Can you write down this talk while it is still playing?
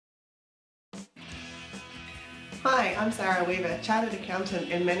Hi, I'm Sara Weaver, Chartered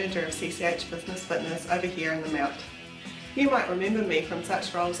Accountant and Manager of CCH Business Fitness over here in the Mount. You might remember me from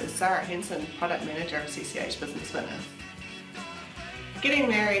such roles as Sarah Henson, Product Manager of CCH Business Fitness. Getting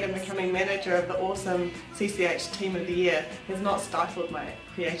married and becoming manager of the awesome CCH Team of the Year has not stifled my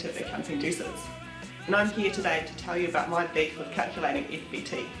creative accounting juices. And I'm here today to tell you about my beef with calculating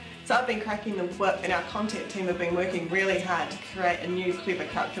FBT. So I've been cracking the whip and our content team have been working really hard to create a new clever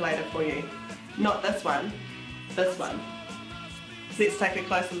calculator for you. Not this one, this one. Let's take a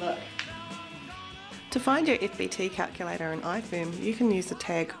closer look. To find your FBT calculator in iFirm, you can use the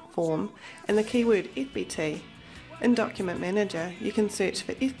tag form and the keyword FBT. In Document Manager, you can search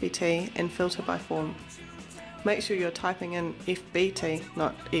for FBT and filter by form. Make sure you're typing in FBT,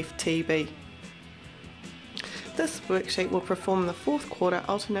 not FTB. This worksheet will perform the fourth quarter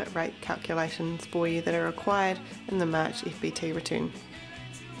alternate rate calculations for you that are required in the March FBT return.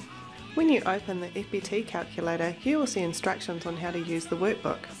 When you open the FBT calculator, you will see instructions on how to use the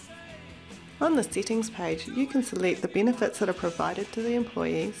workbook. On the settings page, you can select the benefits that are provided to the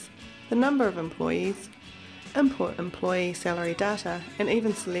employees, the number of employees, import employee salary data, and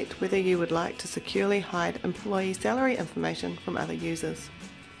even select whether you would like to securely hide employee salary information from other users.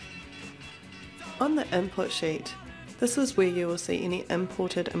 On the input sheet, this is where you will see any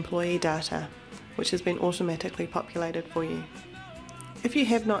imported employee data, which has been automatically populated for you. If you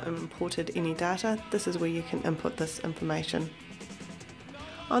have not imported any data, this is where you can input this information.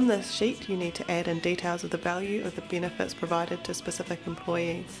 On this sheet, you need to add in details of the value of the benefits provided to specific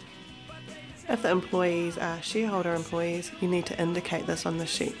employees. If the employees are shareholder employees, you need to indicate this on the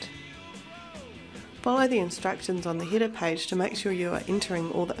sheet. Follow the instructions on the header page to make sure you are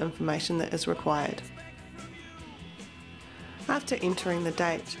entering all the information that is required. After entering the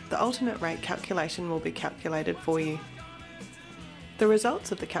date, the alternate rate calculation will be calculated for you. The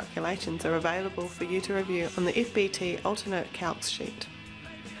results of the calculations are available for you to review on the FBT Alternate Calcs sheet.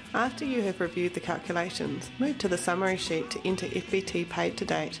 After you have reviewed the calculations, move to the summary sheet to enter FBT paid to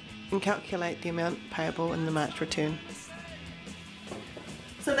date and calculate the amount payable in the March return.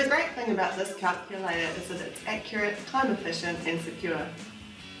 So the great thing about this calculator is that it's accurate, time efficient and secure.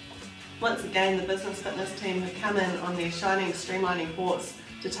 Once again, the business fitness team have come in on their shining streamlining horse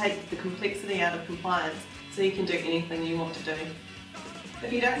to take the complexity out of compliance so you can do anything you want to do.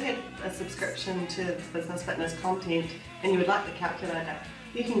 If you don't have a subscription to business fitness content and you would like the calculator,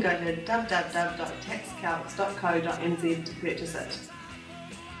 you can go to www.taxcalcs.co.nz to purchase it.